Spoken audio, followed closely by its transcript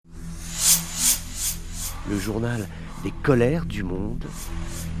le journal des colères du monde.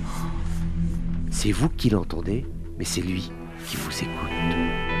 C'est vous qui l'entendez, mais c'est lui qui vous écoute.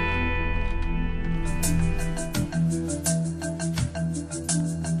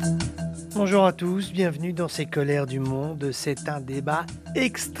 Bonjour à tous, bienvenue dans ces colères du monde. C'est un débat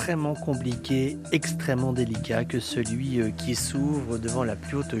extrêmement compliqué, extrêmement délicat que celui qui s'ouvre devant la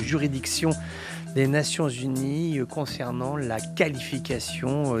plus haute juridiction des Nations Unies concernant la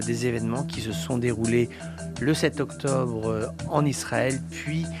qualification des événements qui se sont déroulés le 7 octobre en Israël,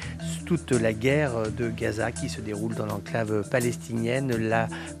 puis toute la guerre de Gaza qui se déroule dans l'enclave palestinienne. La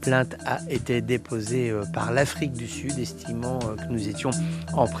plainte a été déposée par l'Afrique du Sud, estimant que nous étions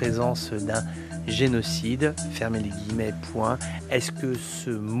en présence d'un génocide, fermez les guillemets, point. Est-ce que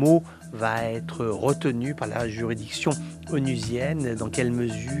ce mot va être retenu par la juridiction onusienne? Dans quelle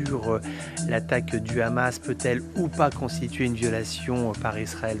mesure l'attaque du Hamas peut-elle ou pas constituer une violation par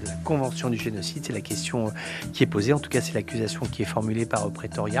Israël de la Convention du génocide? C'est la question qui est posée, en tout cas c'est l'accusation qui est formulée par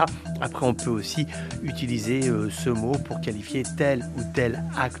Pretoria. Après on peut aussi utiliser ce mot pour qualifier tel ou tel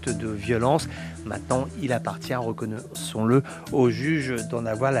acte de violence. Maintenant il appartient, reconnaissons-le, au juge d'en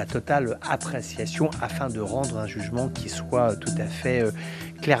avoir la totale appréciation afin de rendre un jugement qui soit tout à fait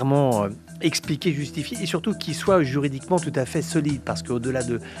clairement expliqué, justifié et surtout qui soit juridiquement tout à fait solide, parce qu'au-delà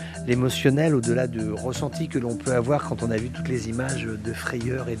de l'émotionnel, au-delà du ressenti que l'on peut avoir quand on a vu toutes les images de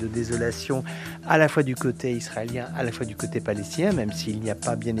frayeur et de désolation à la fois du côté israélien, à la fois du côté palestinien, même s'il n'y a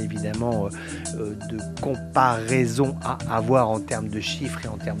pas bien évidemment de comparaison à avoir en termes de chiffres et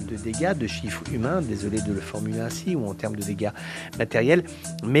en termes de dégâts, de chiffres humains, désolé de le formuler ainsi, ou en termes de dégâts matériels,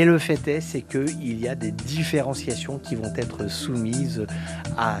 mais le fait est, c'est qu'il y a des différenciations qui vont être soumises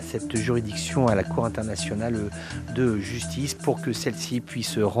à cette juridiction, à la Cour internationale de justice, pour que celle-ci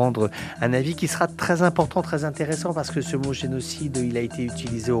puisse rendre un avis qui sera très important, très intéressant, parce que ce mot génocide, il a été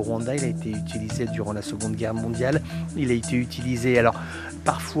utilisé au Rwanda, il a été utilisé durant la Seconde Guerre mondiale, il a été utilisé, alors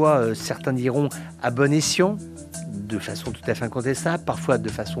parfois certains diront à bon escient, de façon tout à fait incontestable, parfois de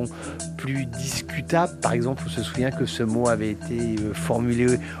façon plus discutable. Par exemple, on se souvient que ce mot avait été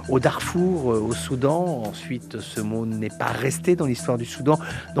formulé au Darfour, au Soudan. Ensuite, ce mot n'est pas resté dans l'histoire du Soudan.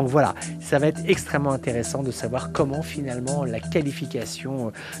 Donc voilà, ça va être extrêmement intéressant de savoir comment finalement la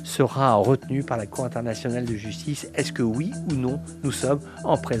qualification sera retenue par la Cour internationale de justice. Est-ce que oui ou non, nous sommes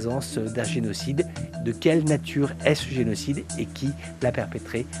en présence d'un génocide? De quelle nature est ce génocide et qui l'a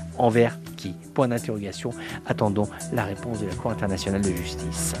perpétré? Envers qui? Point d'interrogation. Attendons la réponse de la Cour internationale de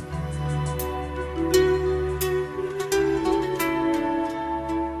justice.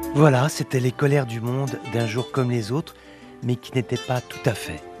 Voilà, c'était les colères du monde d'un jour comme les autres, mais qui n'étaient pas tout à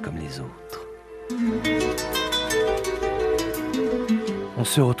fait comme les autres. On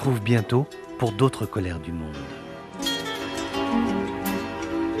se retrouve bientôt pour d'autres colères du monde.